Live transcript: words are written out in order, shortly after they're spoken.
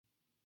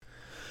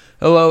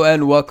Hello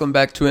and welcome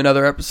back to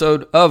another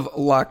episode of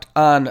Locked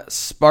On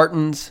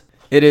Spartans.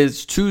 It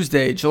is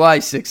Tuesday, July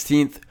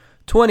 16th,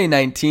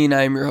 2019.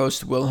 I am your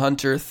host, Will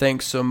Hunter.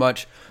 Thanks so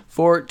much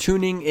for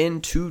tuning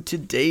in to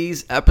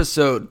today's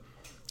episode.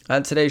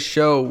 On today's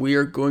show, we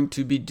are going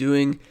to be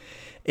doing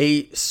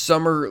a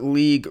Summer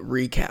League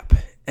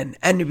recap, an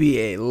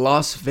NBA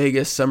Las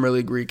Vegas Summer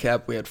League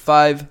recap. We had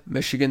 5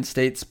 Michigan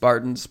State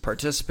Spartans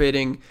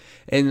participating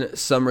in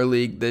Summer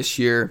League this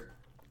year.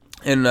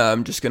 And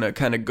I'm just going to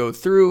kind of go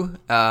through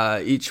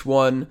each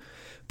one,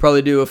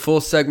 probably do a full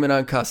segment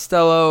on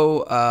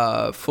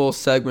Costello, full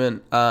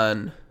segment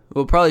on,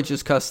 we'll probably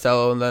just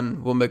Costello, and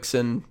then we'll mix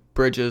in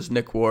Bridges,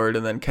 Nick Ward,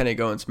 and then Kenny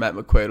Goins, Matt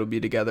McQuaid will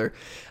be together.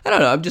 I don't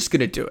know, I'm just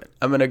going to do it.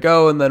 I'm going to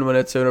go, and then when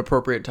it's an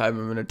appropriate time,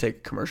 I'm going to take a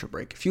commercial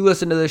break. If you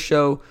listen to this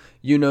show,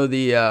 you know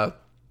the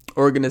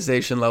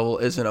organization level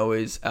isn't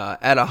always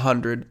at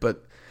 100,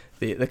 but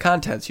the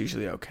content's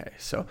usually okay.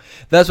 So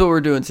that's what we're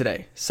doing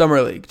today.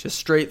 Summer League, just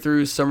straight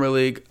through Summer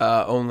League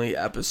only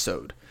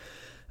episode.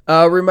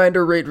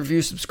 Reminder, rate,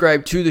 review,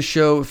 subscribe to the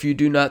show. If you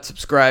do not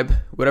subscribe,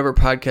 whatever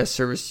podcast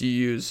service you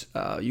use,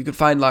 you can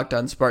find Locked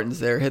On Spartans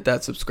there. Hit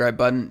that subscribe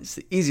button. It's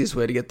the easiest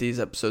way to get these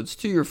episodes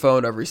to your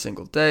phone every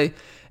single day.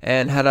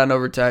 And head on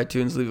over to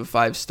iTunes, leave a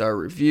 5-star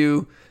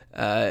review,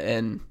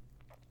 and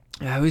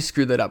I always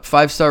screw that up.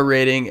 5-star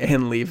rating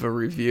and leave a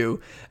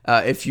review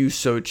if you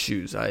so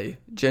choose. I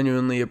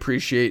genuinely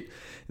appreciate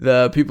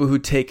the people who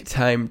take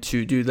time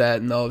to do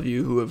that, and all of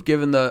you who have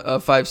given a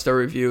 5-star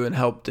review and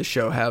helped the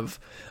show have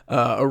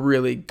a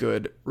really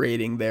good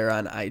rating there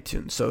on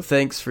iTunes. So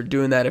thanks for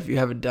doing that. If you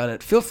haven't done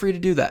it, feel free to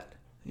do that.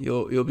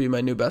 You'll be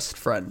my new best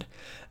friend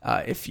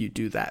if you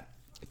do that.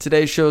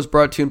 Today's show is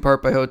brought to you in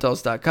part by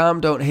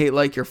Hotels.com. Don't hate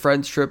like your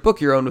friend's trip. Book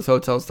your own with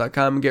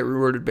Hotels.com and get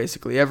rewarded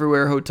basically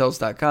everywhere.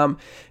 Hotels.com.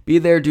 Be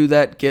there, do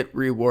that, get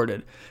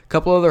rewarded. A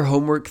couple other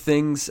homework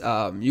things.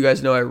 You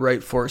guys know I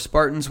write for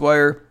Spartans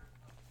Wire.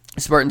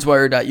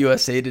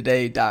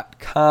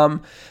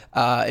 SpartansWire.usatoday.com.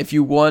 If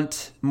you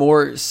want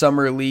more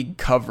Summer League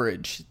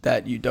coverage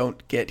that you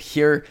don't get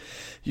here,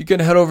 you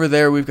can head over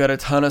there. We've got a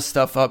ton of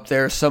stuff up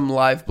there, some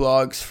live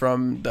blogs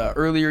from the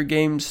earlier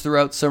games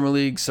throughout Summer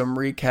League, some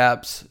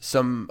recaps,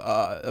 some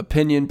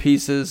opinion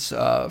pieces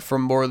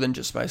from more than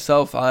just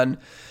myself on,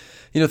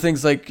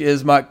 things like,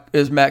 is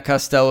Matt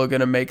Costello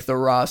going to make the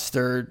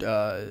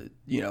roster?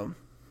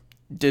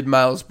 Did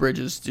Miles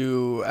Bridges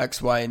do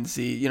X, Y, and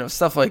Z?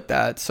 Stuff like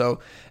that.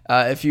 So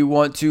if you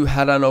want to,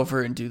 head on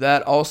over and do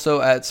that.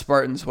 Also at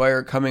Spartans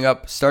Wire coming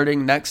up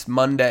starting next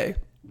Monday,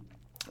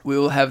 we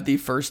will have the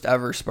first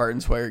ever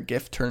Spartans Wire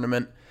gift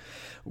tournament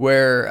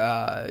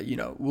where,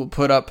 we'll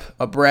put up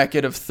a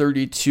bracket of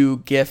 32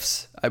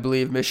 gifts, I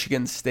believe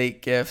Michigan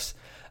State gifts,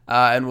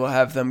 and we'll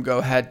have them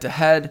go head to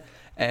head,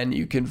 and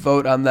you can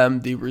vote on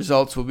them. The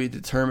results will be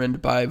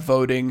determined by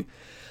voting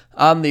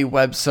on the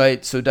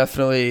website, so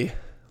definitely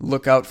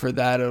look out for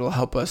that. It'll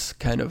help us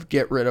kind of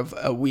get rid of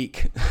a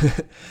week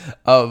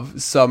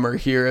of summer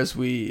here as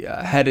we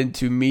head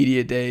into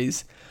media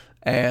days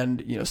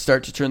and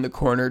start to turn the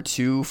corner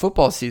to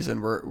football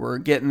season. We're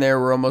getting there.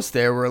 We're almost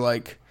there. We're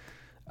like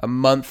a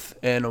month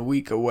and a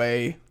week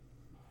away,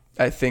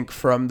 I think,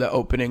 from the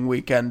opening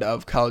weekend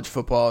of college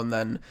football, and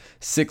then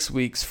 6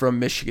 weeks from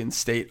Michigan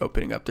State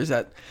opening up. There's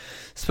that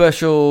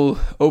special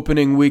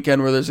opening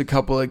weekend where there's a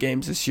couple of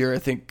games this year. I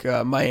think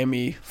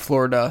Miami,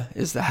 Florida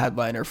is the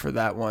headliner for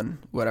that one,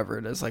 whatever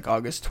it is, like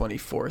August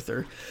 24th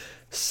or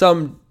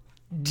some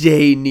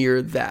day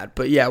near that.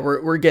 But yeah,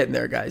 we're getting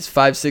there, guys.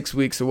 5-6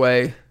 weeks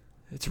away.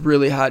 It's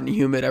really hot and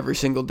humid every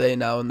single day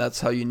now, and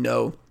that's how you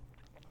know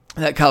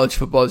that college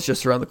football is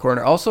just around the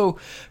corner. Also,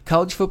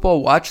 college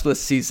football watch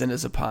list season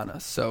is upon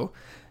us, so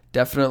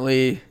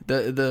definitely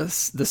the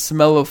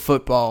smell of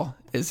football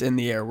is in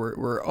the air.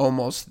 We're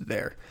almost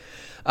there.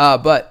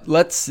 But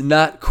let's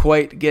not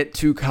quite get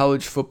to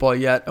college football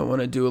yet. I want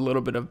to do a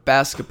little bit of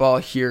basketball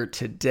here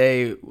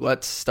today.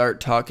 Let's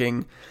start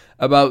talking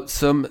about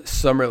some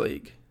Summer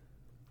League.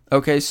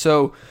 Okay,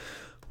 so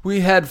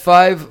we had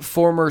 5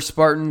 former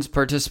Spartans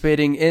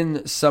participating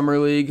in Summer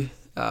League.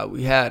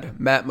 We had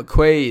Matt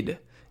McQuaid,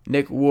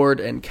 Nick Ward,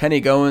 and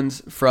Kenny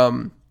Goins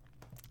from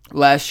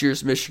last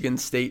year's Michigan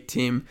State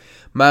team.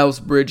 Miles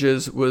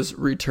Bridges was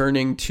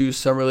returning to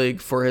Summer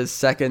League for his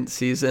second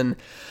season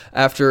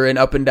after an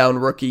up-and-down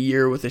rookie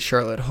year with the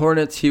Charlotte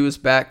Hornets. He was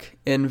back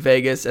in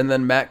Vegas. And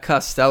then Matt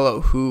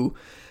Costello, who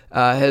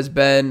has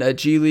been a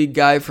G League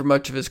guy for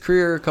much of his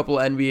career, a couple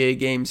NBA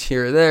games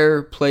here or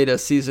there, played a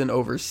season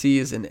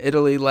overseas in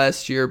Italy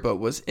last year but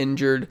was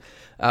injured,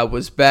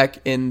 was back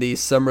in the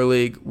Summer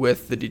League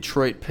with the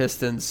Detroit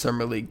Pistons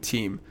Summer League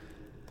team.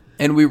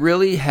 And we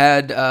really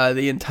had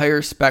the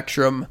entire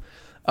spectrum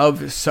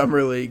of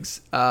Summer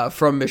Leagues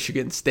from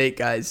Michigan State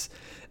guys.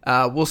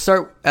 We'll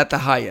start at the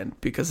high end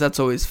because that's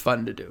always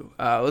fun to do.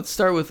 Let's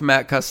start with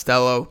Matt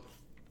Costello,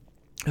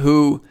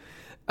 who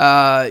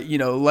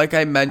Like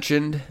I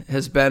mentioned,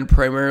 has been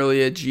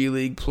primarily a G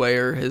League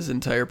player his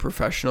entire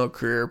professional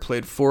career,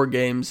 played 4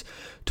 games,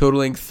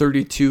 totaling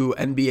 32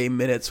 NBA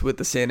minutes with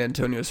the San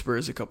Antonio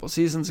Spurs a couple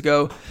seasons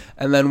ago,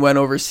 and then went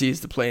overseas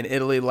to play in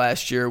Italy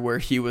last year where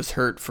he was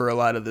hurt for a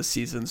lot of the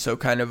season, so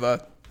kind of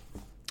a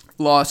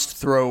lost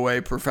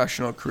throwaway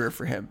professional career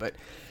for him. But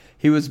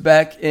he was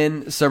back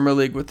in Summer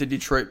League with the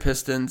Detroit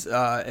Pistons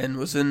and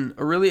was in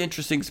a really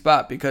interesting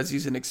spot because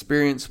he's an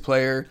experienced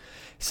player,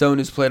 someone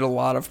who's played a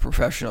lot of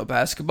professional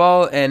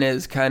basketball and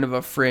is kind of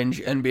a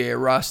fringe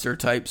NBA roster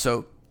type.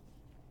 So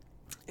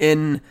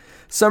in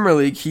Summer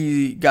League,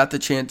 he got the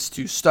chance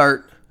to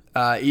start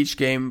each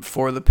game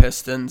for the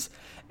Pistons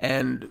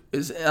and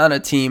is on a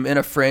team in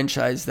a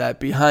franchise that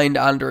behind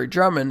Andre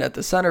Drummond at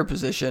the center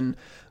position,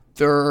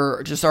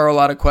 there just are a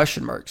lot of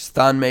question marks.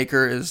 Thon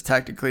Maker is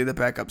technically the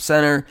backup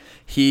center.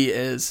 He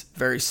is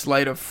very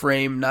slight of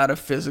frame, not a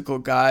physical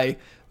guy.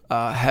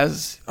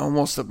 Has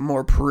almost a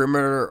more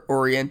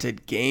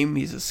perimeter-oriented game.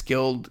 He's a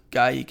skilled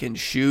guy. He can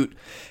shoot,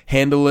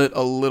 handle it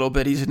a little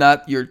bit. He's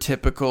not your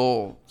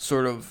typical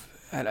sort of...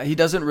 He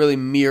doesn't really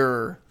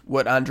mirror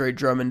what Andre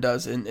Drummond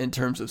does in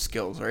terms of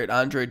skills, right?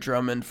 Andre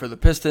Drummond for the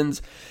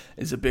Pistons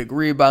is a big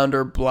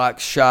rebounder,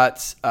 blocks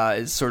shots,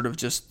 is sort of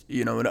just,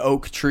 an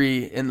oak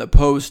tree in the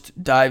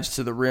post, dives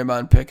to the rim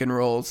on pick and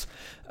rolls,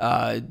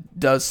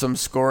 does some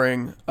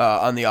scoring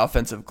on the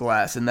offensive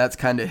glass, and that's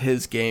kind of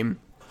his game.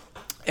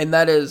 And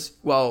that is,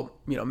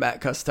 Matt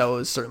Costello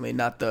is certainly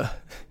not the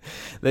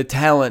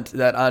talent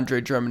that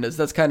Andre Drummond is.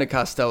 That's kind of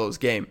Costello's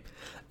game.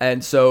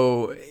 And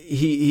so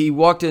he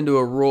walked into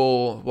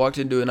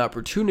an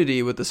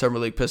opportunity with the Summer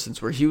League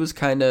Pistons where he was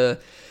kind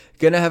of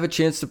going to have a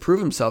chance to prove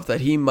himself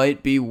that he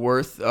might be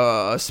worth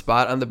a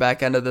spot on the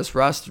back end of this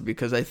roster,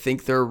 because I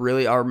think there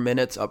really are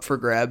minutes up for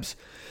grabs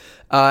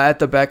at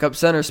the backup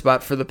center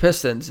spot for the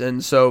Pistons.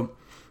 And so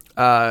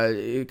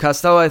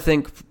Costello, I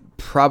think,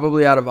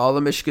 probably out of all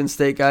the Michigan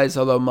State guys,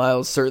 although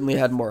Miles certainly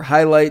had more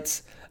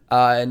highlights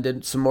and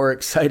did some more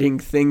exciting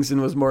things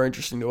and was more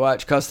interesting to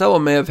watch, Costello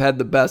may have had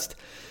the best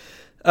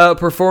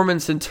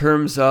performance in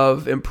terms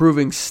of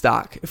improving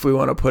stock, if we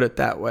want to put it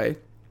that way.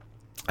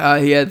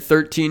 He had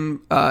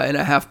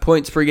 13.5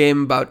 points per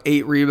game, about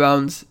 8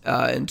 rebounds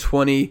in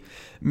 20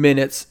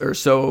 minutes or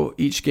so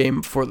each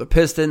game for the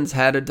Pistons,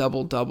 had a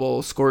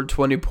double-double, scored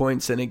 20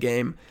 points in a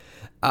game,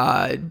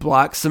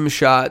 blocked some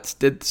shots,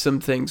 did some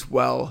things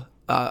well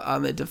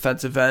on the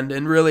defensive end.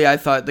 And really, I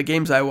thought the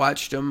games I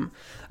watched him,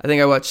 I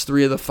think I watched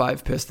 3 of the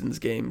 5 Pistons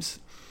games.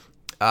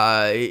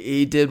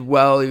 He did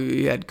well.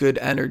 He had good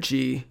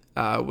energy,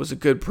 was a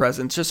good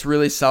presence, just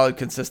really solid,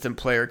 consistent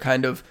player,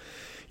 kind of,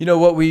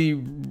 what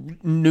we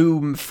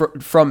knew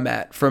from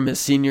Matt from his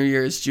senior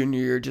year, his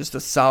junior year, just a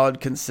solid,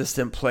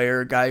 consistent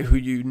player, a guy who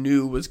you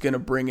knew was going to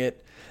bring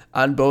it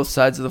on both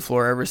sides of the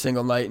floor every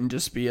single night and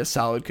just be a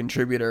solid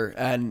contributor.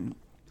 And,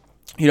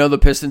 the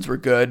Pistons were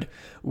good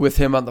with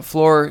him on the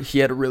floor. He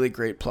had a really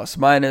great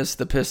plus-minus.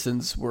 The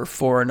Pistons were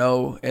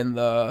 4-0 in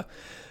the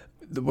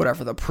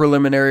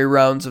preliminary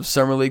rounds of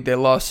Summer League. They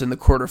lost in the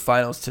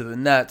quarterfinals to the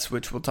Nets,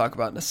 which we'll talk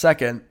about in a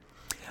second.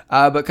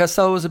 But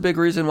Costello was a big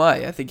reason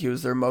why. I think he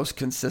was their most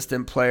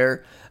consistent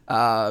player.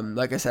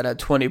 Like I said, had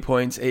 20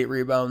 points, 8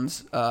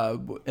 rebounds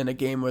in a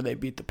game where they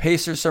beat the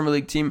Pacers Summer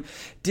League team.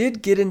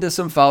 Did get into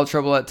some foul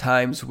trouble at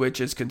times,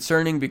 which is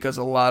concerning because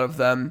a lot of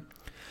them,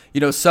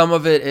 some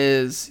of it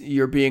is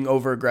you're being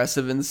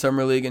over-aggressive in the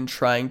Summer League and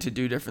trying to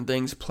do different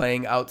things,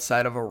 playing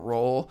outside of a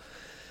role.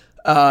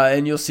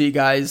 And you'll see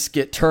guys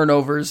get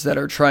turnovers that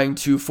are trying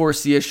to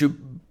force the issue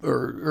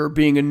or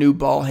being a new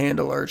ball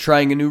handler,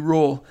 trying a new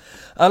role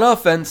on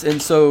offense.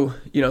 And so,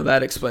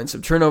 that explains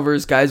some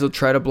turnovers. Guys will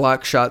try to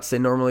block shots they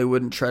normally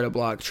wouldn't try to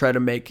block, try to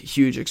make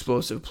huge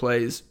explosive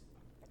plays.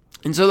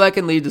 And so that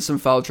can lead to some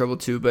foul trouble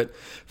too. But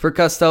for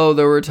Costello,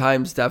 there were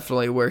times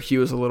definitely where he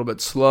was a little bit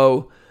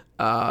slow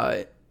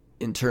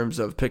in terms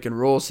of pick and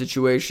roll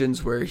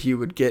situations where he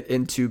would get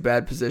into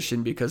bad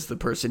position because the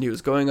person he was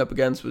going up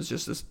against was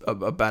just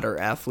a better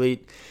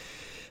athlete,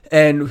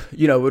 and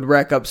would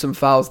rack up some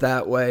fouls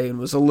that way, and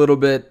was a little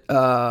bit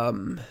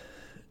out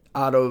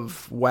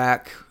of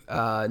whack,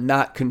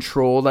 not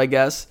controlled, I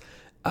guess,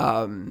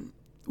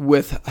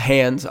 with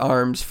hands,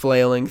 arms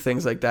flailing,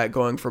 things like that,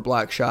 going for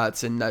block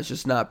shots, and that's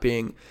just not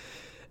being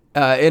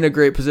in a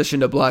great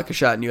position to block a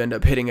shot, and you end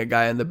up hitting a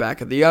guy in the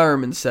back of the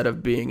arm instead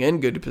of being in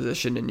good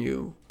position and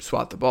you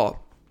swat the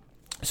ball.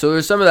 So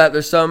there's some of that.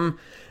 There's some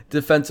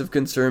defensive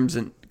concerns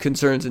in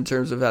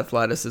terms of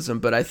athleticism,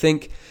 but I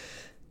think,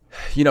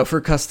 for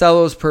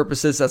Costello's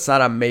purposes, that's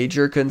not a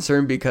major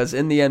concern because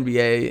in the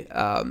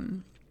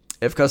NBA,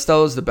 if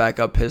Costello's the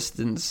backup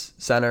Pistons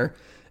center,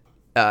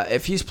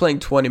 if he's playing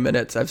 20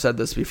 minutes, I've said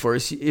this before,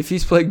 if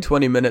he's playing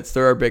 20 minutes,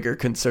 there are bigger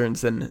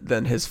concerns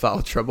than his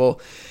foul trouble.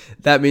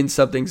 That means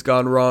something's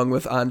gone wrong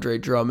with Andre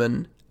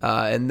Drummond,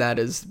 and that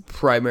is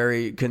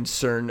primary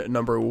concern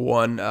number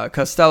one.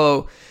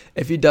 Costello,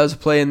 if he does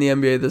play in the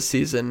NBA this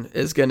season,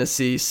 is going to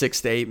see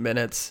 6 to 8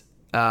 minutes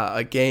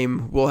a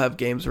game. We'll have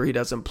games where he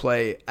doesn't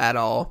play at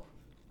all.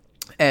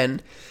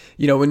 And,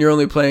 when you're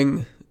only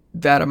playing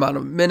that amount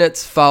of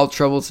minutes. Foul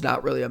trouble is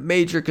not really a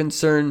major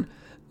concern,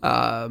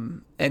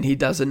 and he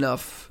does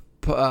enough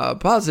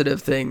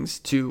positive things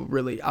to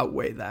really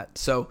outweigh that.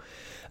 So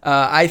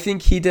I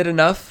think he did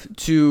enough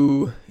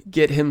to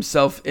get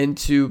himself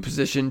into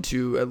position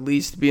to at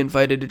least be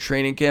invited to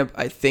training camp.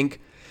 I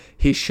think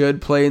he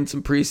should play in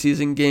some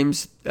preseason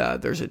games.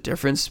 There's a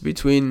difference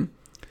between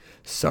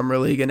Summer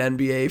League and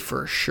NBA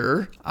for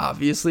sure.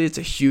 Obviously, it's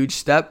a huge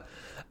step.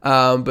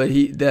 But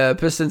the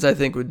Pistons, I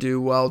think, would do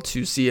well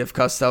to see if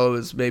Costello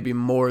is maybe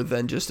more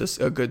than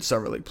just a good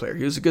Summer League player.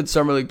 He was a good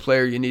Summer League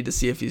player. You need to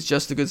see if he's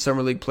just a good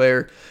Summer League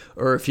player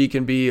or if he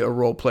can be a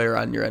role player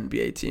on your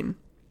NBA team.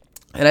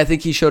 And I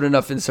think he showed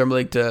enough in Summer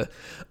League to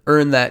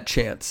earn that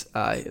chance.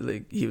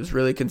 He was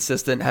really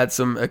consistent, had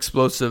some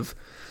explosive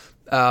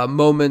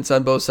moments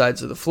on both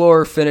sides of the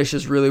floor,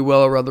 finishes really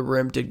well around the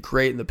rim, did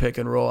great in the pick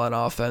and roll on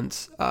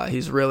offense.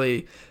 He's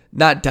really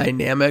not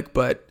dynamic,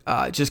 but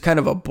just kind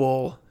of a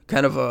bull,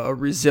 kind of a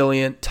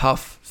resilient,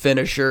 tough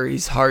finisher.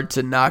 He's hard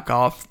to knock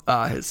off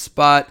his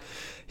spot.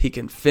 He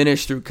can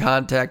finish through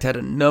contact, had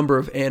a number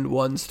of and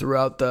ones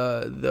throughout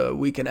the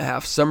week and a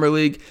half Summer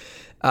League,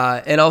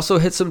 and also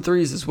hit some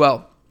threes as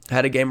well.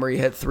 Had a game where he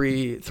hit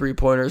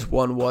three-pointers.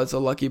 One was a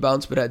lucky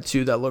bounce, but had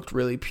two that looked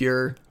really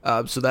pure.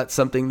 So that's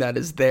something that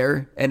is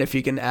there. And if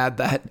he can add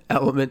that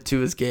element to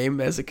his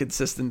game as a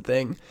consistent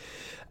thing,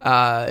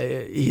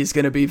 he's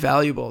going to be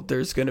valuable.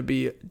 There's going to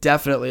be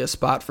definitely a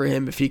spot for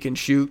him if he can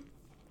shoot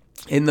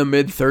in the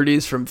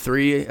mid-30s from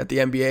three at the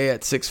NBA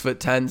at 6'10",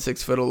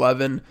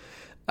 6'11",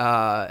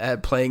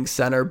 at playing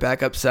center,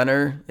 backup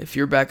center. If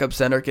your backup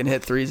center can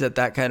hit threes at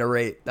that kind of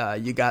rate,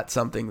 you got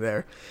something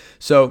there.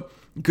 So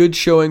good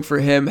showing for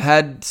him.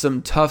 Had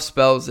some tough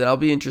spells, and I'll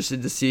be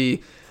interested to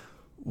see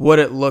what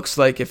it looks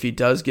like if he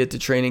does get to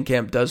training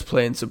camp, does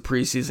play in some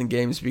preseason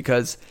games,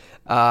 because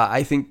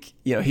I think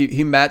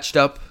he matched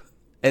up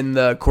in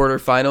the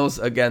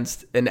quarterfinals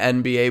against an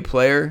NBA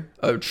player,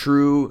 a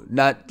true,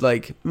 not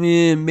like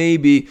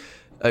maybe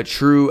a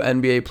true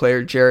NBA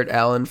player. Jarrett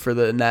Allen for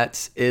the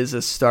Nets is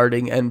a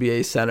starting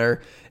NBA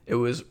center. It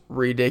was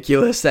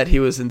ridiculous that he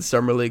was in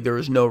Summer League. There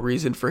was no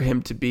reason for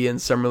him to be in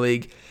Summer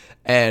League,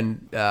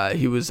 and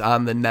he was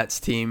on the Nets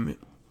team,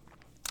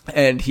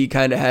 and he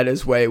kind of had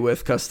his way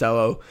with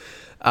Costello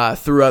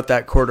throughout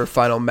that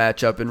quarterfinal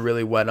matchup and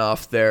really went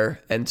off there.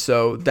 And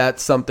so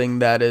that's something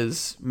that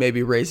is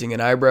maybe raising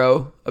an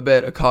eyebrow a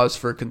bit, a cause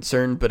for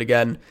concern. But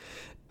again,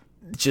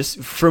 just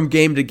from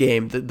game to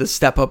game, the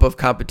step up of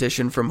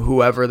competition from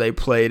whoever they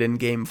played in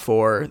game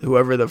 4,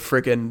 whoever the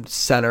freaking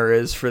center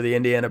is for the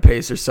Indiana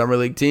Pacers Summer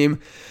League team,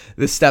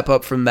 the step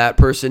up from that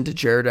person to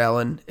Jarrett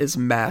Allen is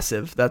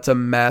massive. That's a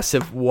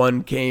massive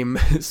one game.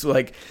 It's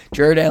like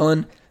Jarrett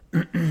Allen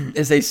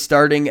is a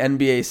starting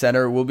NBA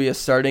center, will be a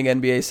starting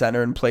NBA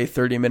center and play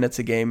 30 minutes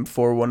a game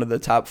for one of the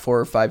top 4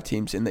 or 5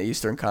 teams in the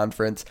Eastern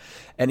Conference.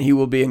 And he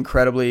will be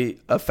incredibly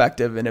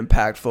effective and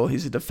impactful.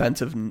 He's a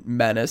defensive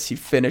menace. He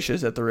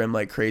finishes at the rim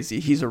like crazy.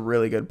 He's a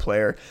really good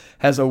player,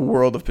 has a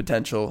world of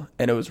potential,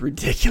 and it was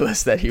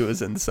ridiculous that he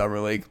was in the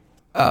Summer League.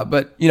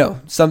 But,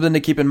 something to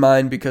keep in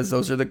mind, because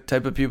those are the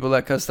type of people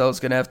that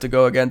Costello's going to have to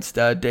go against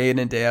day in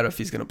and day out if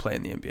he's going to play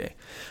in the NBA.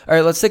 All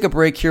right, let's take a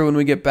break here. When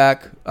we get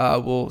back,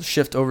 we'll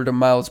shift over to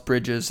Miles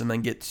Bridges and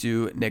then get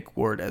to Nick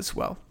Ward as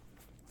well.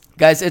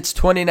 Guys, it's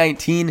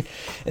 2019,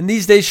 and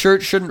these days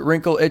shirts shouldn't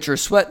wrinkle, itch, or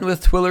sweat, and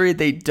with Twillory,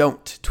 they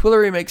don't.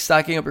 Twillory makes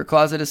stocking up your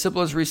closet as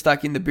simple as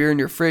restocking the beer in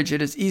your fridge.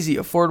 It is easy,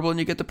 affordable, and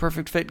you get the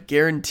perfect fit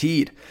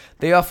guaranteed.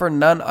 They offer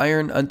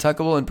non-iron,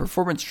 untuckable, and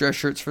performance dress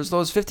shirts for as low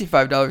as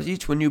 $55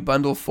 each when you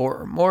bundle 4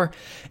 or more.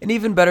 And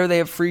even better, they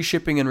have free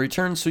shipping and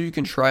returns, so you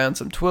can try on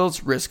some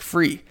Twills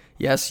risk-free.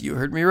 Yes, you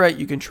heard me right.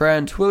 You can try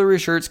on Twillory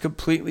shirts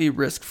completely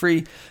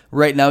risk-free.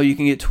 Right now, you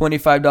can get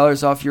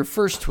 $25 off your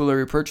first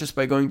Twillory purchase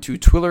by going to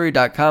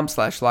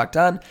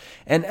Twillory.com/lockedon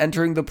and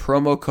entering the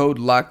promo code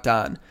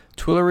LOCKEDON.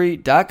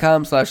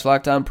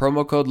 Twillory.com/lockedon,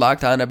 promo code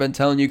LOCKEDON. I've been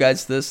telling you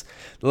guys this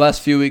the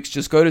last few weeks.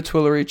 Just go to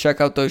Twillory,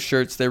 check out those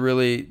shirts.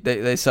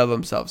 They sell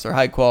themselves. They're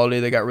high quality.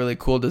 They got really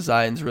cool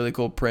designs, really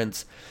cool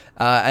prints.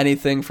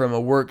 Anything from a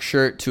work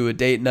shirt to a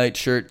date night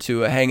shirt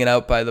to a hanging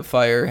out by the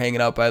fire,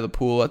 hanging out by the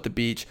pool at the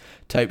beach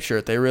type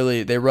shirt. They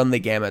run the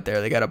gamut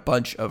there. They got a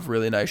bunch of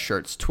really nice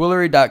shirts.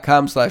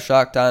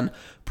 Twillory.com/lockedon,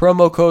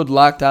 promo code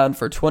LOCKEDON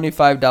for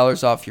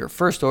 $25 off your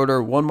first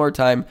order. One more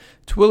time,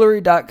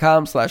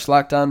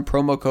 Twillory.com/lockedon,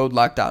 promo code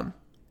LOCKEDON.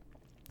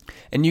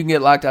 And you can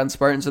get Locked On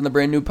Spartans on the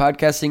brand new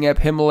podcasting app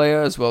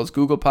Himalaya, as well as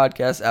Google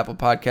Podcasts, Apple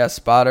Podcasts,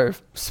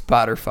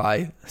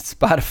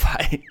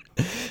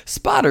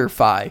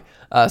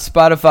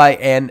 Spotify,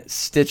 and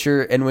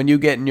Stitcher. And when you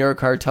get in your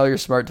car, tell your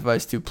smart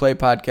device to play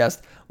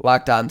podcast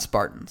Locked On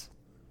Spartans.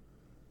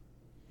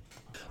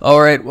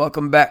 All right,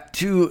 welcome back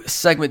to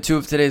segment 2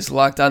 of today's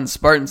Locked On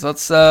Spartans.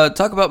 Let's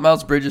talk about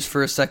Miles Bridges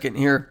for a second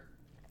here.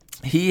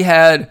 He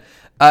had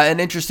an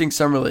interesting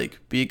summer league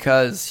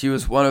because he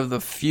was one of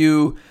the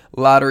few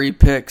lottery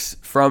picks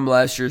from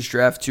last year's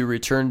draft to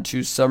return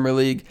to summer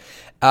league.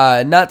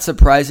 Not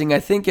surprising. I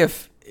think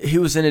if he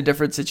was in a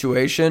different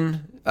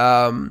situation,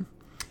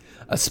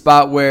 I a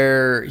spot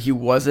where he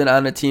wasn't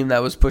on a team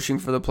that was pushing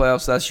for the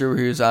playoffs last year, where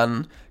he was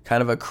on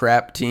kind of a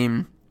crap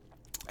team,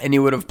 and he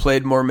would have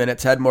played more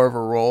minutes, had more of a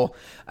role.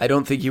 I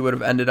don't think he would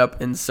have ended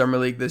up in Summer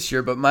League this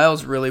year, but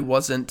Miles really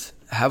wasn't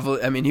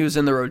heavily. I mean, he was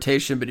in the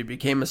rotation, but he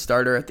became a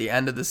starter at the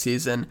end of the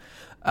season.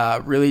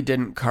 Really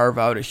didn't carve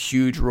out a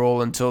huge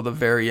role until the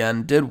very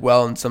end. Did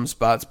well in some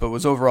spots, but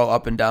was overall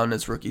up and down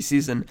his rookie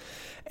season.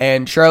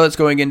 And Charlotte's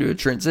going into a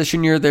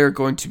transition year. They're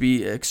going to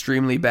be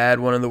extremely bad,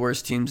 one of the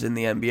worst teams in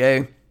the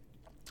NBA.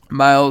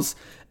 Miles,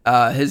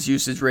 his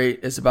usage rate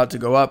is about to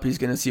go up. He's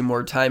going to see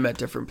more time at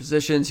different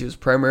positions. He was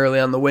primarily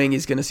on the wing.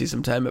 He's going to see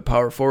some time at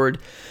power forward.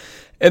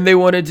 And they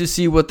wanted to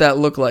see what that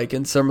looked like.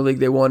 In Summer League,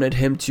 they wanted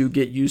him to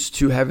get used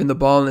to having the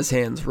ball in his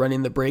hands,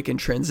 running the break and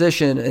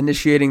transition,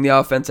 initiating the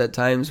offense at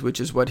times,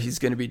 which is what he's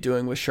going to be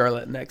doing with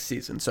Charlotte next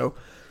season. So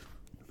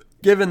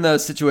given the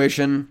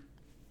situation,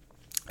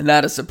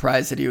 not a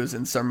surprise that he was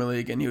in Summer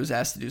League and he was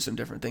asked to do some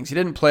different things. He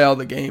didn't play all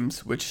the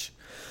games, which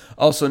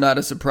also not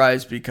a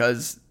surprise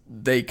because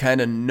they kind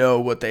of know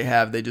what they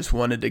have. They just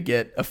wanted to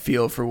get a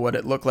feel for what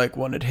it looked like,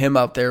 wanted him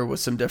out there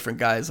with some different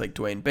guys like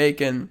Dwayne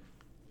Bacon,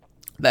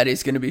 that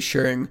he's going to be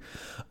sharing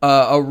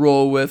a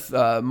role with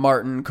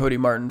Cody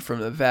Martin from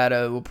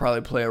Nevada will probably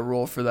play a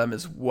role for them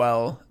as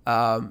well.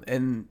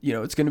 And,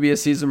 it's going to be a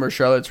season where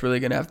Charlotte's really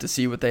going to have to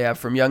see what they have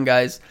from young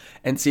guys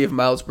and see if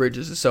Miles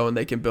Bridges is someone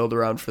they can build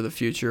around for the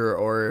future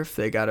or if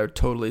they got to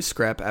totally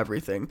scrap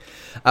everything.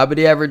 But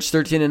he averaged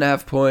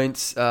 13.5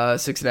 points,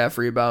 6.5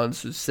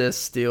 rebounds,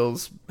 assists,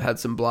 steals, had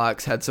some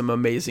blocks, had some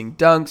amazing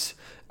dunks,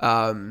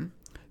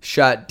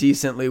 shot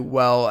decently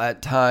well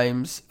at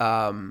times.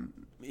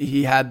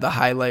 He had the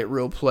highlight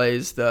reel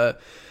plays. The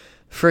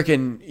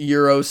freaking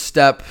Euro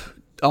step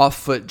off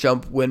foot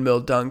jump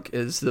windmill dunk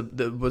was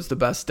the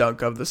best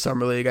dunk of the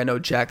Summer League. I know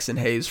Jackson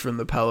Hayes from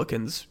the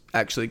Pelicans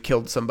actually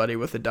killed somebody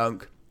with a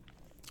dunk.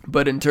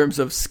 But in terms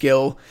of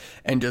skill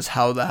and just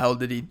how the hell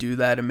did he do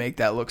that and make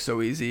that look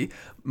so easy,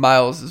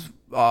 Miles'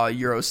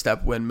 Euro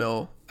step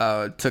windmill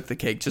took the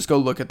cake. Just go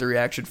look at the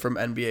reaction from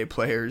NBA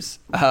players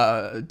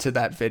to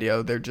that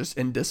video. They're just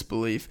in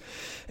disbelief.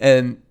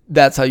 And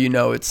that's how you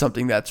know it's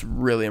something that's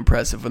really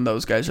impressive when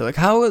those guys are like,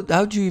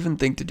 how'd you even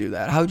think to do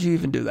that? How'd you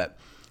even do that?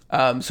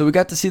 So we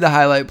got to see the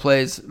highlight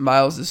plays.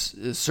 Miles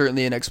is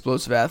certainly an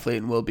explosive athlete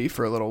and will be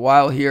for a little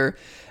while here.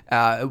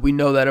 We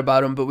know that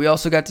about him, but we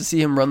also got to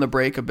see him run the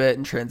break a bit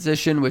in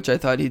transition, which I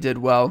thought he did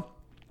well.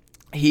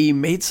 He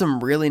made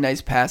some really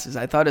nice passes.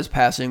 I thought his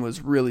passing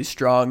was really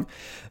strong.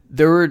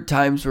 There were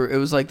times where it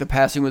was like the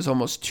passing was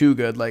almost too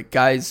good. Like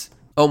guys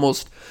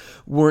almost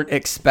weren't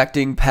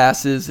expecting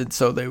passes, and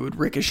so they would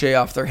ricochet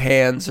off their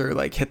hands or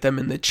like hit them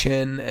in the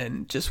chin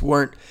and just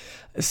weren't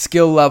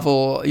skill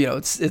level.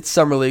 It's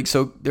Summer League,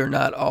 so they're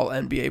not all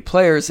NBA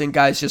players, and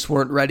guys just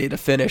weren't ready to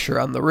finish or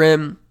on the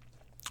rim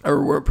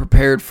or weren't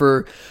prepared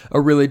for a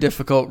really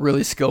difficult,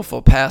 really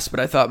skillful pass. But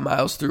I thought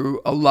Miles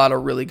threw a lot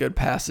of really good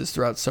passes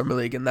throughout Summer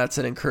League, and that's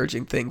an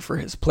encouraging thing for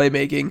his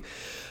playmaking.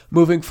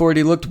 Moving forward,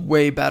 he looked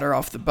way better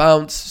off the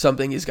bounce,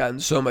 something he's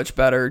gotten so much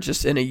better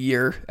just in a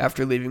year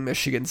after leaving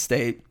Michigan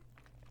State.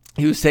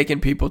 He was taking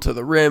people to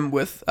the rim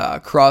with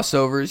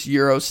crossovers,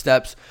 Euro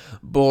steps,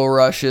 bull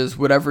rushes,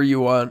 whatever you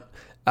want,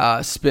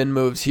 spin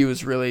moves. He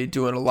was really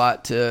doing a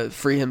lot to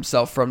free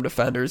himself from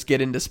defenders,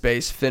 get into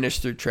space, finish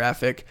through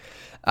traffic.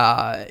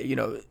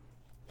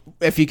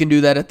 If he can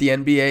do that at the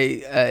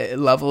NBA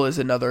level is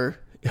another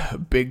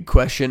big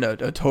question,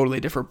 a totally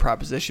different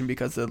proposition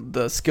because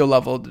the skill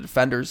level of the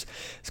defenders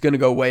is going to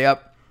go way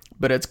up.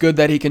 But it's good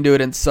that he can do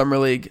it in Summer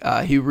League.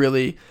 He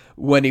really,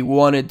 when he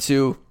wanted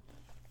to,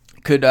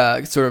 could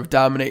sort of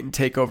dominate and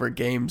take over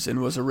games and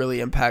was a really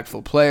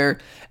impactful player.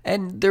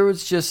 And there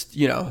was just,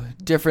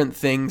 different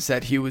things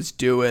that he was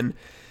doing,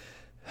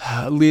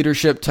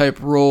 leadership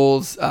type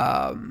roles,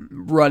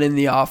 running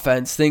the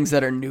offense, things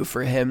that are new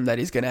for him that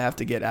he's going to have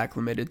to get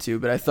acclimated to.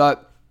 But I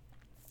thought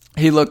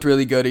he looked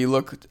really good. He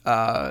looked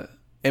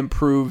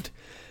improved,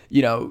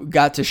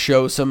 got to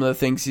show some of the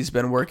things he's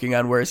been working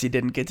on, whereas he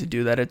didn't get to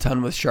do that a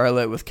ton with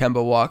Charlotte, with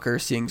Kemba Walker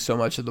seeing so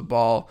much of the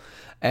ball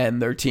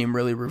and their team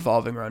really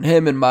revolving around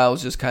him, and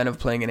Miles just kind of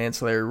playing an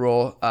ancillary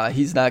role.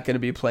 He's not going to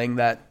be playing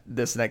that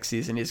this next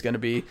season. He's going to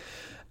be,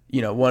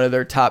 one of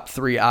their top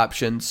 3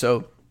 options.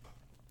 So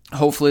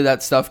hopefully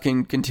that stuff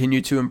can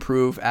continue to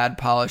improve, add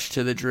polish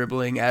to the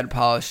dribbling, add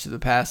polish to the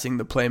passing,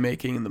 the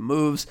playmaking, and the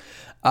moves,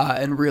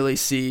 and really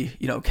see,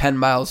 can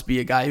Miles be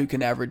a guy who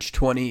can average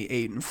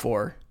 28 and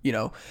 4,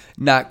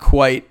 not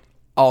quite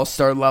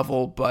all-star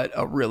level, but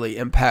a really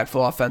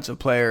impactful offensive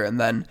player. And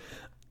then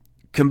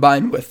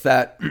combined with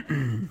that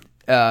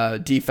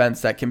defense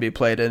that can be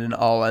played at an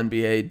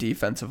all-NBA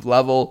defensive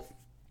level,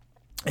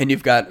 and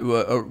you've got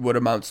what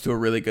amounts to a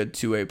really good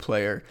two-way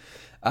player,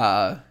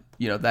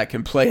 that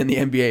can play in the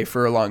NBA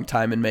for a long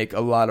time and make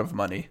a lot of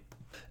money.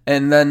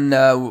 And then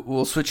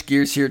we'll switch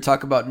gears here,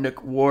 talk about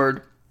Nick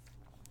Ward.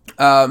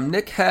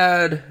 Nick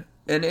had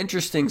an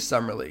interesting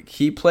Summer League.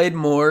 He played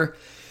more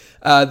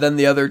than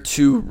the other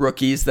 2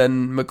 rookies,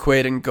 than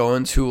McQuaid and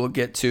Goins, who we'll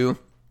get to.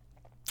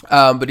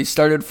 But he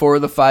started 4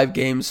 of the 5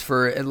 games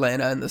for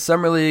Atlanta in the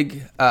Summer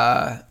League.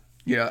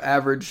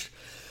 averaged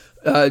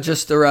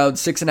just around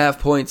 6.5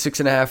 points,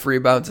 6.5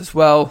 rebounds as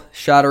well,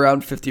 shot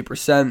around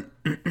 50%,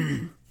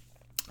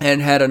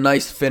 and had a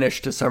nice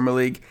finish to Summer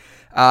League.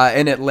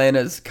 In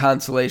Atlanta's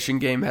consolation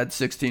game, had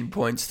 16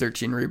 points,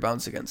 13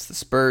 rebounds against the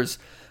Spurs.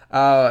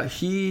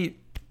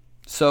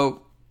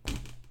 So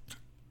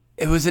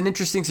it was an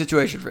interesting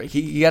situation for him.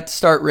 He got to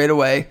start right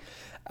away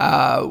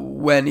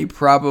when he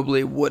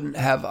probably wouldn't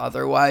have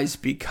otherwise,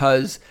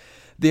 because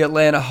the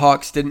Atlanta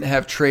Hawks didn't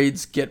have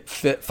trades get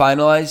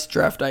finalized,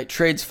 draft night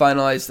trades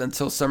finalized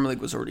until Summer League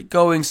was already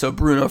going. So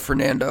Bruno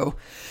Fernando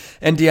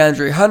and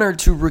DeAndre Hunter,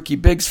 two rookie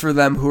bigs for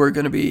them who are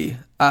going to be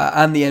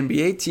on the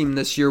NBA team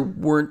this year,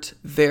 weren't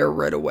there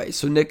right away.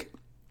 So Nick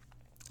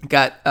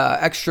got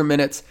extra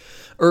minutes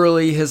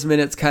early. His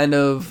minutes kind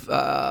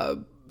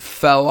of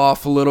fell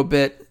off a little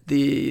bit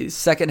the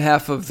second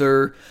half of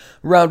their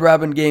round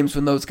robin games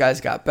when those guys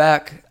got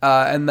back.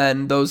 And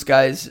then those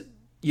guys,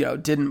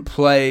 didn't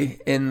play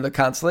in the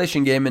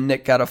consolation game, and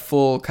Nick got a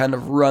full kind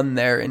of run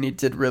there, and he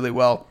did really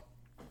well.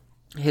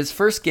 His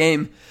first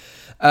game,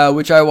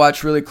 which I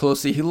watched really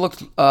closely, he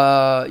looked, it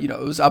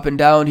was up and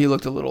down. He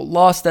looked a little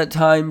lost at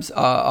times.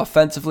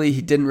 Offensively,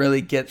 he didn't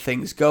really get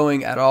things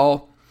going at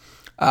all.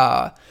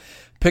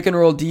 Pick and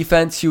roll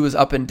defense, he was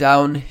up and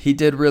down. He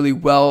did really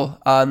well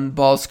on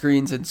ball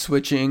screens and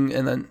switching,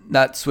 and then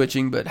not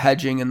switching, but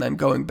hedging, and then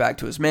going back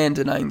to his man,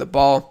 denying the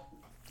ball.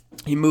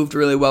 He moved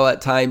really well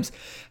at times,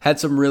 had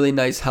some really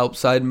nice help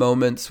side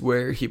moments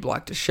where he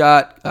blocked a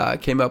shot,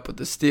 came up with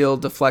a steal,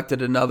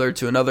 deflected another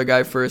to another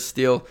guy for a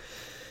steal.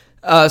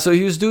 So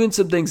he was doing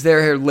some things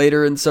there.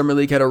 Later in Summer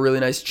League, had a really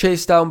nice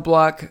chase down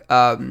block.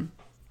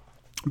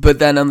 But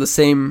then on the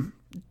same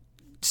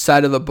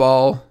side of the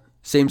ball,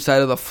 same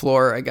side of the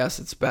floor, I guess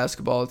it's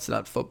basketball, it's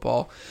not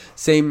football,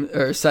 same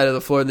side of the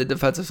floor, the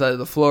defensive side of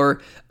the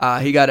floor,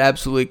 he got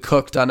absolutely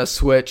cooked on a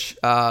switch.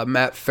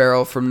 Matt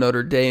Farrell from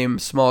Notre Dame,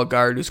 small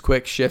guard who's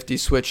quick, shifty,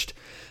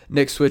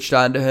 Nick switched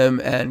onto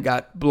him and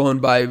got blown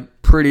by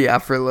pretty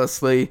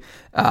effortlessly.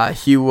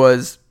 He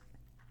was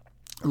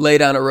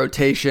late on a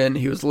rotation,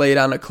 he was late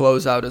on a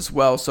closeout as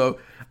well, so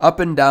up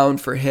and down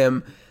for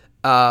him,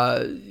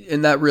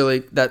 and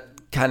that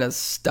kind of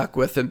stuck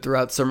with him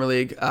throughout Summer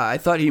League. I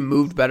thought he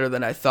moved better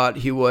than I thought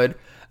he would.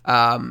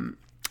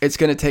 It's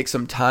going to take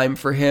some time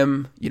for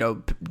him.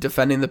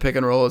 Defending the pick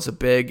and roll as a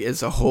big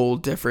is a whole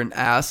different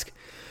ask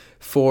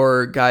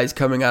for guys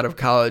coming out of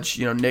college.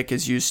 Nick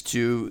is used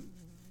to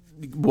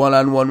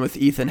one-on-one with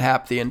Ethan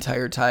Happ the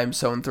entire time.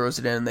 Someone throws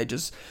it in and they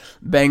just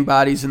bang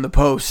bodies in the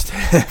post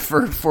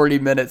for 40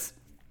 minutes.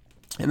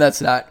 And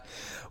that's not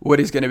what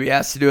he's going to be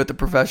asked to do at the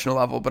professional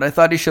level. But I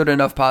thought he showed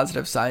enough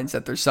positive signs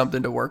that there's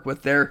something to work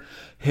with there.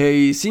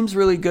 He seems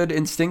really good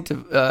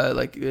instinctive,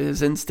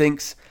 his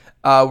instincts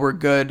were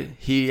good.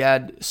 He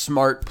had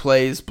smart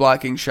plays,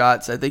 blocking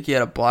shots. I think he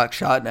had a block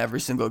shot in every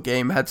single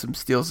game, had some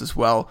steals as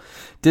well.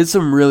 Did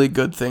some really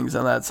good things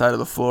on that side of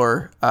the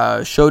floor.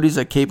 Showed he's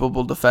a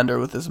capable defender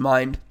with his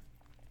mind.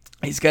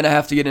 He's going to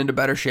have to get into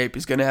better shape.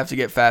 He's going to have to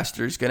get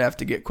faster. He's going to have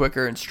to get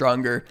quicker and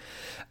stronger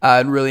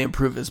and really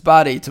improve his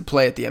body to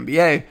play at the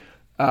NBA.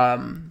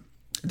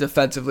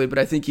 Defensively, but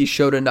I think he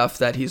showed enough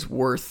that he's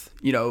worth,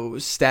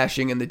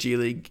 stashing in the G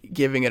League,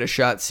 giving it a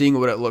shot, seeing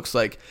what it looks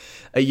like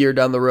a year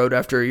down the road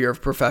after a year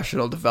of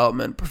professional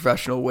development,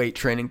 professional weight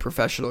training,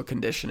 professional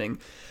conditioning.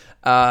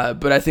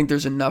 But I think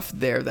there's enough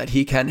there that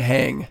he can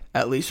hang,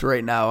 at least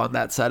right now, on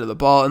that side of the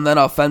ball. And then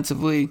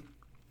offensively,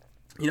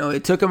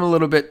 it took him a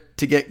little bit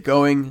to get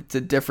going. It's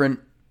a different,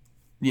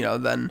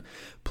 than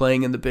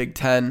playing in the Big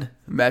Ten,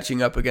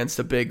 matching up against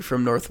a big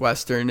from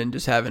Northwestern and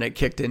just having it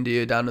kicked into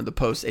you down in the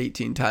post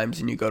 18 times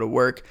and you go to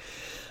work.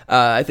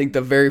 I think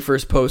the very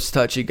first post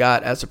touch he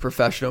got as a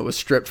professional was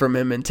stripped from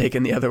him and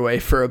taken the other way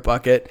for a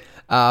bucket.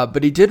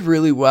 But he did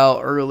really well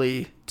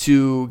early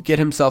to get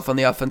himself on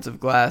the offensive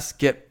glass.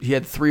 He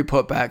had 3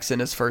 putbacks in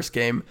his first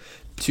game,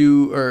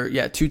 2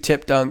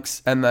 tip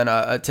dunks, and then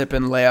a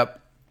tip-in layup.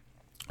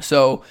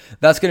 So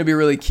that's going to be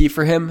really key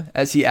for him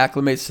as he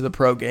acclimates to the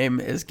pro game,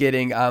 is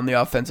getting on the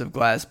offensive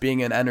glass,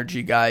 being an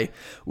energy guy,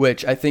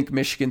 which I think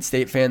Michigan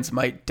State fans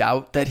might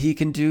doubt that he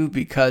can do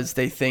because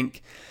they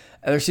think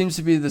there seems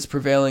to be this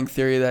prevailing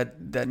theory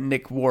that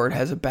Nick Ward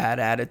has a bad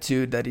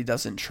attitude, that he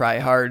doesn't try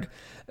hard,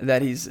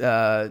 that he's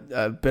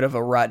a bit of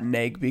a rotten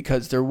egg,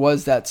 because there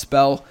was that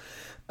spell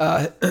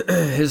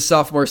his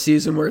sophomore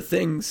season where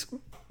things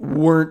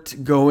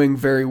weren't going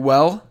very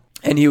well.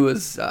 And he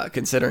was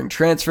considering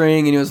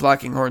transferring, and he was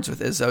locking horns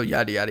with Izzo,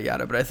 yada, yada,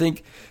 yada. But I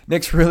think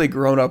Nick's really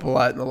grown up a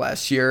lot in the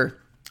last year.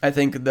 I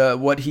think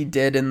what he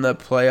did in the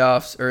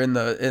playoffs or in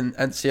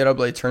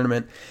NCAA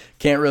tournament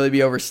can't really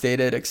be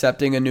overstated,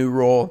 accepting a new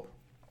role,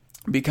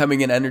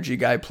 becoming an energy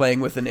guy, playing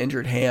with an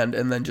injured hand,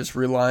 and then just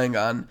relying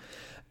on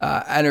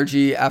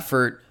energy,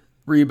 effort,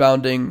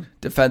 rebounding,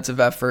 defensive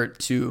effort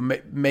to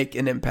make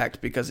an impact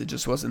because it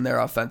just wasn't there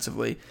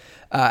offensively.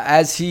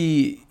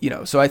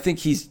 So I think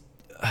he's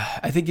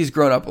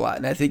grown up a lot,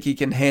 and I think he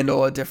can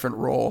handle a different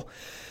role,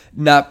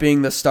 not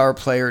being the star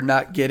player,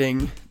 not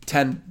getting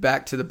 10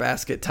 back to the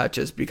basket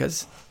touches,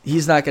 because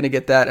he's not going to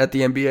get that at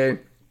the NBA.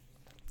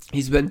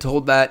 He's been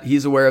told that.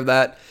 He's aware of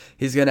that.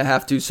 He's going to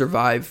have to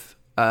survive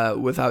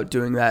without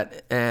doing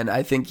that. And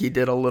I think he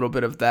did a little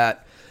bit of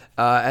that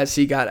as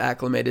he got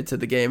acclimated to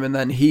the game. And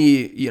then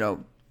he,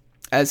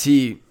 as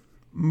he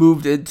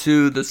moved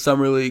into the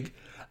Summer League,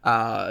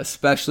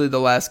 especially the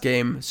last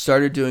game,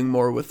 started doing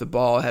more with the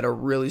ball, had a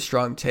really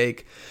strong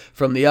take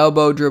from the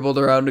elbow, dribbled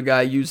around a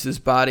guy, used his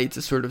body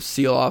to sort of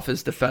seal off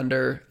his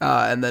defender,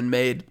 and then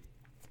made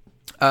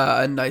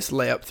a nice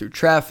layup through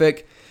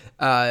traffic.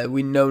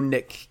 We know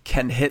Nick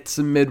can hit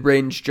some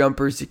mid-range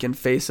jumpers. He can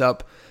face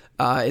up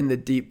in the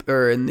deep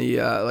or in the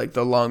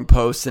the long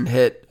post and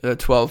hit a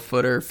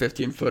 12-footer,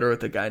 15-footer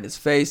with a guy in his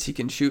face. He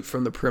can shoot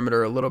from the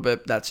perimeter a little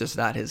bit. That's just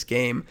not his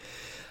game.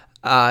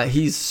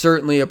 He's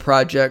certainly a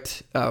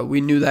project.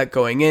 We knew that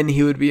going in.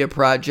 He would be a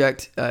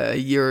project a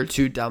year or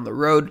two down the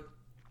road.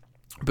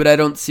 But I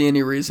don't see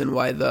any reason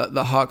why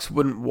the Hawks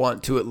wouldn't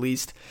want to at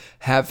least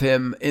have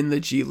him in the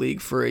G League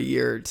for a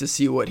year to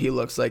see what he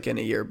looks like in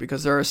a year,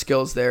 because there are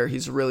skills there.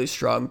 He's a really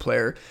strong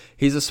player.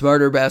 He's a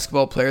smarter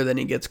basketball player than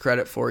he gets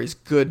credit for. He's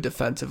good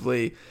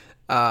defensively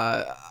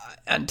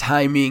and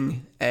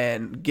timing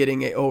and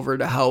getting it over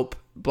to help,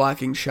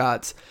 blocking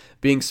shots,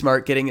 being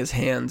smart, getting his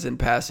hands in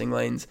passing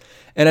lanes.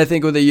 And I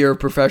think with a year of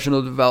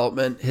professional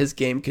development, his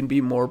game can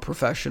be more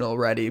professional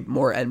ready,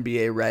 more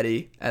NBA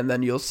ready. And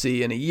then you'll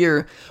see in a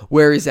year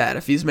where he's at.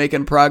 If he's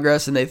making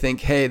progress and they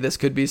think, hey, this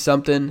could be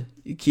something,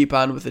 you keep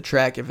on with the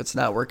track. If it's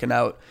not working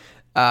out,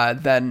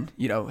 then,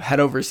 head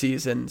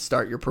overseas and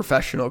start your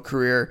professional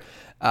career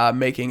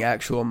making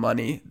actual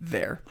money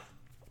there.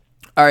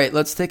 All right,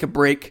 let's take a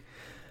break.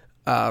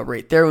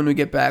 Right there. When we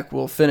get back,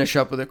 we'll finish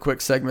up with a quick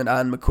segment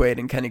on McQuaid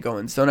and Kenny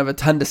Goins. Don't have a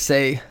ton to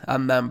say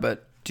on them,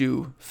 but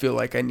do feel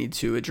like I need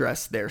to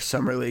address their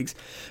summer leagues.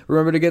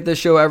 Remember to get this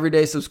show every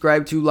day.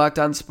 Subscribe to Locked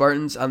On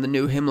Spartans on the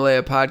new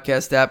Himalaya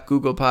podcast app,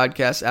 Google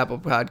Podcasts, Apple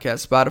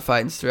Podcasts,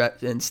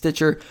 Spotify, and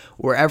Stitcher.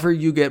 Wherever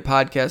you get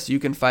podcasts, you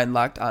can find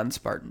Locked On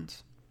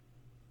Spartans.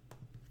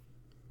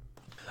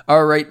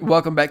 All right,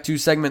 welcome back to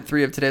segment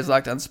 3 of today's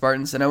Locked On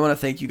Spartans, and I want to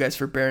thank you guys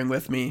for bearing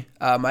with me.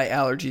 My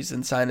allergies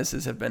and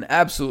sinuses have been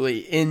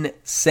absolutely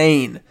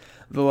insane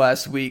the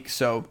last week,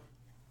 so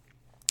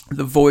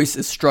the voice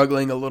is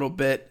struggling a little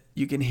bit.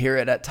 You can hear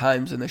it at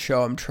times in the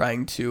show. I'm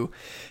trying to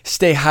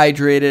stay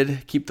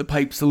hydrated, keep the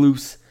pipes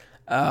loose,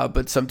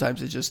 but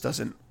sometimes it just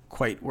doesn't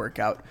quite work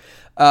out.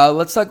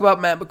 Let's talk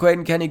about Matt McQuaid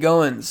and Kenny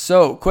Goins.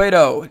 So,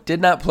 Cueto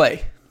did not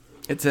play.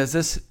 It's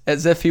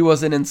as if he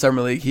wasn't in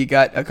Summer League. He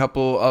got a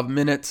couple of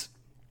minutes,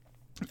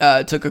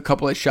 took a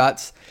couple of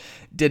shots,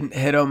 didn't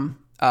hit them,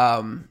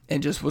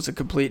 and just was a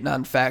complete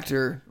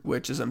non-factor,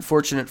 which is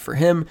unfortunate for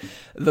him.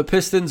 The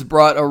Pistons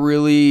brought a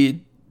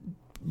really,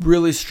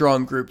 really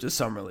strong group to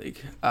Summer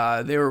League.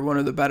 They were one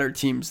of the better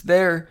teams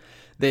there.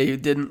 They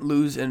didn't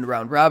lose in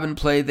round robin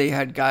play. They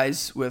had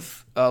guys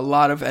with a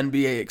lot of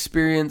NBA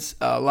experience,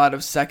 a lot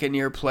of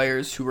second-year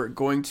players who were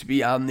going to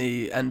be on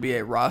the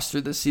NBA roster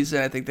this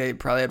season. I think they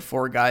probably had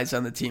 4 guys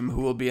on the team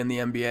who will be in the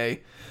NBA,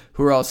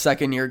 who are all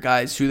second-year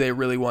guys who they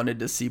really wanted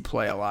to see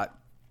play a lot.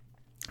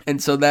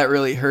 And so that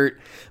really hurt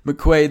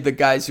McQuaid, the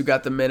guys who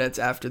got the minutes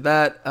after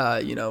that,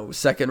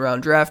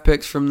 second-round draft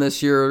picks from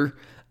this year,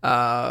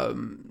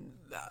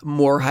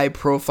 more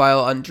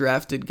high-profile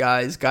undrafted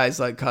guys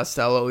like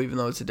Costello, even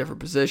though it's a different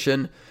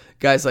position,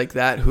 guys like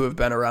that who have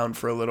been around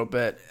for a little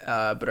bit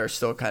but are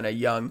still kind of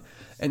young.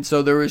 And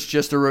so there was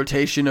just a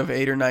rotation of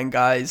 8 or 9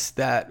 guys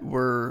that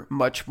were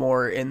much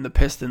more in the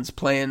Pistons'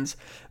 plans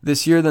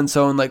this year than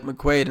someone like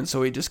McQuaid, and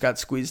so he just got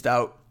squeezed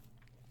out.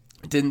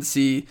 Didn't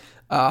see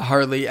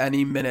hardly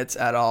any minutes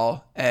at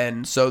all.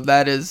 And so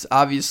that is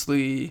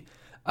obviously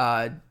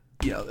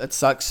it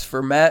sucks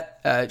for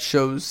Matt. It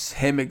shows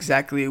him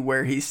exactly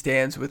where he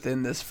stands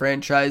within this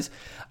franchise.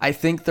 I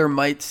think there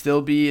might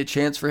still be a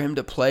chance for him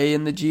to play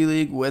in the G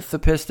League with the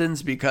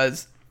Pistons,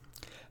 because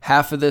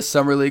half of this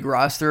Summer League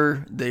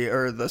roster,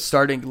 the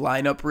starting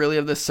lineup really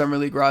of this Summer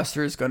League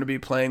roster is going to be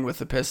playing with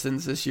the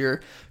Pistons this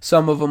year.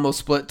 Some of them will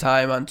split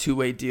time on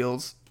 2-way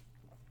deals,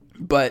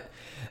 but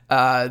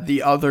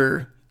the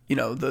other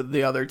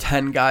the other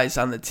 10 guys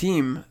on the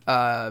team,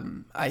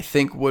 I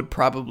think would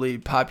probably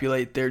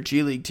populate their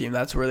G League team.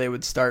 That's where they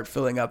would start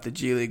filling up the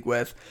G League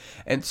with.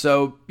 And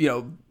so,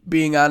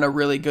 being on a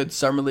really good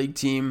Summer League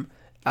team,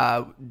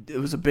 it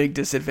was a big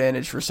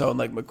disadvantage for someone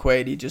like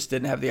McQuaid. He just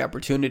didn't have the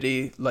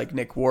opportunity like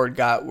Nick Ward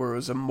got, where it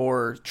was a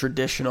more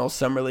traditional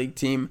Summer League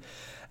team.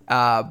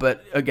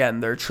 But again,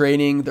 they're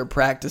training, they're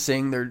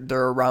practicing,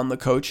 they're around the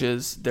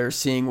coaches, they're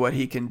seeing what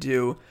he can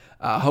do.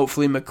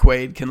 Hopefully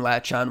McQuaid can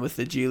latch on with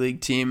the G League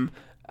team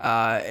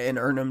and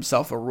earn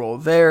himself a role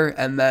there.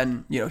 And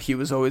then, he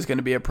was always going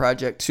to be a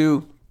project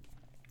too.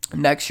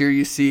 Next year,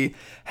 you see,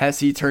 has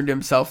he turned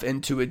himself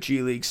into a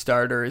G League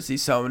starter? Is he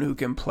someone who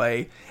can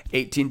play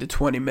 18 to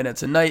 20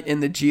 minutes a night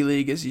in the G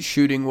League? Is he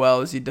shooting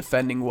well? Is he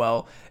defending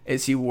well?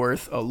 Is he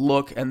worth a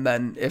look? And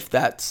then if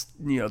that's,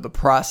 the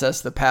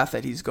process, the path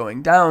that he's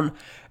going down,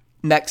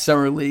 next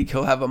Summer League,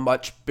 he'll have a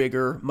much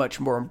bigger, much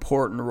more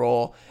important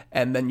role.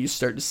 And then you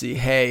start to see,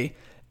 hey,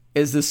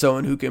 is this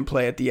someone who can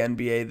play at the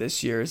NBA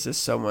this year? Is this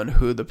someone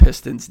who the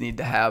Pistons need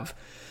to have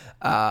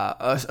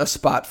a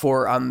spot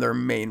for on their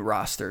main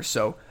roster.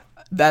 So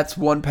that's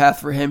one path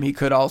for him. He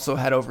could also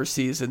head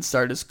overseas and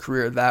start his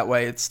career that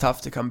way. It's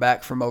tough to come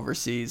back from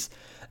overseas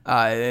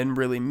and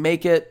really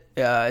make it.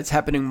 It's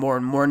happening more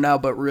and more now,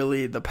 but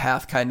really the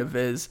path kind of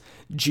is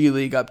G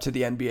League up to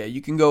the NBA.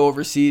 You can go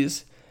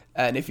overseas,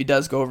 and if he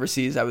does go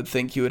overseas, I would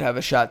think he would have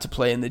a shot to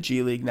play in the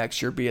G League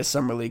next year, be a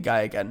summer league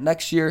guy again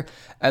next year,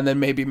 and then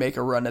maybe make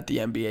a run at the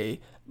NBA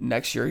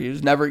next year. He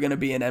was never going to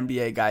be an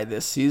NBA guy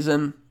this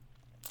season.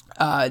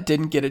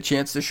 Didn't get a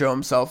chance to show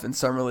himself in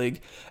Summer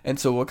League, and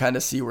so we'll kind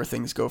of see where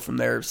things go from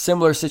there.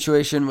 Similar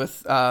situation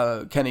with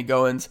Kenny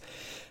Goins.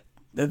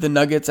 The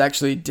Nuggets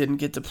actually didn't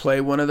get to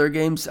play one of their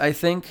games, I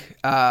think,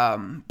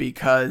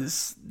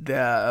 because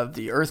of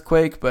the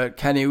earthquake, but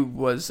Kenny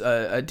was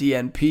a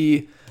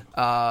DNP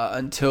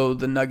until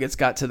the Nuggets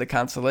got to the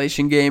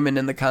consolation game, and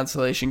in the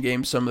consolation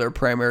game, some of their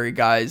primary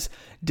guys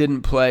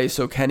didn't play,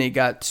 so Kenny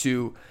got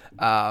to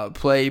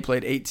play. He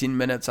played 18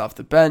 minutes off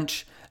the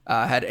bench.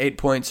 Had 8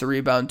 points, a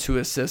rebound, 2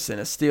 assists, and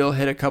a steal.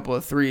 Hit a couple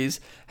of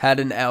threes. Had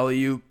an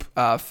alley-oop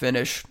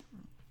finish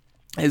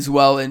as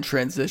well in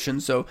transition.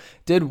 So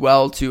did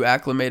well to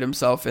acclimate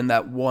himself in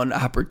that one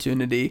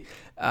opportunity.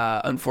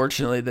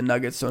 Unfortunately, the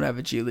Nuggets don't have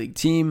a G League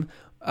team,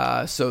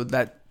 so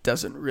that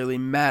doesn't really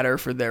matter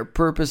for their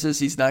purposes.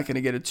 He's not going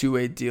to get a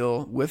two-way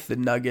deal with the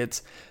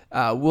Nuggets.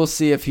 We'll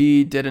see if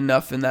he did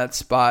enough in that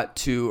spot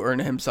to earn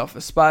himself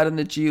a spot in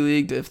the G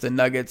League. If the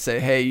Nuggets say,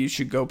 hey, you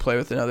should go play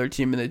with another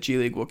team in the G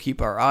League, we'll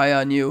keep our eye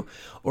on you.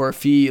 Or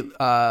if he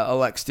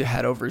elects to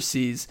head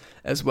overseas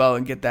as well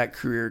and get that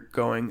career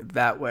going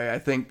that way. I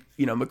think,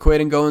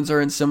 McQuaid and Goins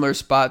are in similar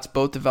spots,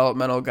 both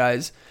developmental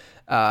guys.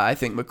 I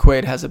think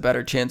McQuaid has a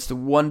better chance to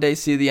one day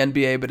see the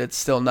NBA, but it's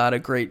still not a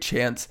great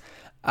chance.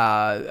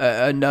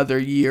 Another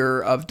year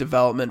of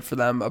development for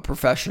them, a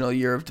professional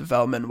year of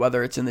development,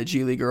 whether it's in the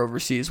G League or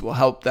overseas, will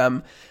help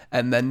them.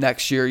 And then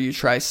next year you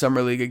try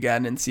Summer League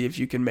again and see if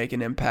you can make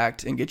an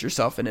impact and get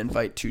yourself an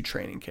invite to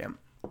training camp.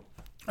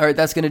 All right,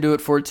 that's going to do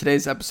it for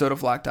today's episode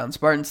of Locked On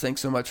Spartans.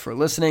 Thanks so much for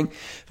listening.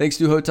 Thanks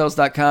to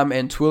Hotels.com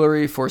and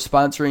Twillory for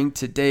sponsoring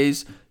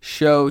today's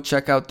show.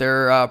 Check out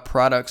their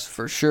products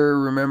for sure.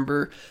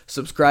 Remember,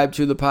 subscribe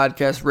to the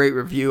podcast, rate,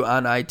 review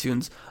on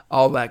iTunes,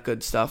 all that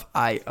good stuff.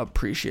 I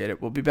appreciate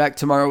it. We'll be back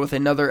tomorrow with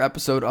another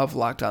episode of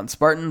Locked On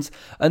Spartans.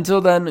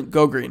 Until then,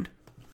 go green.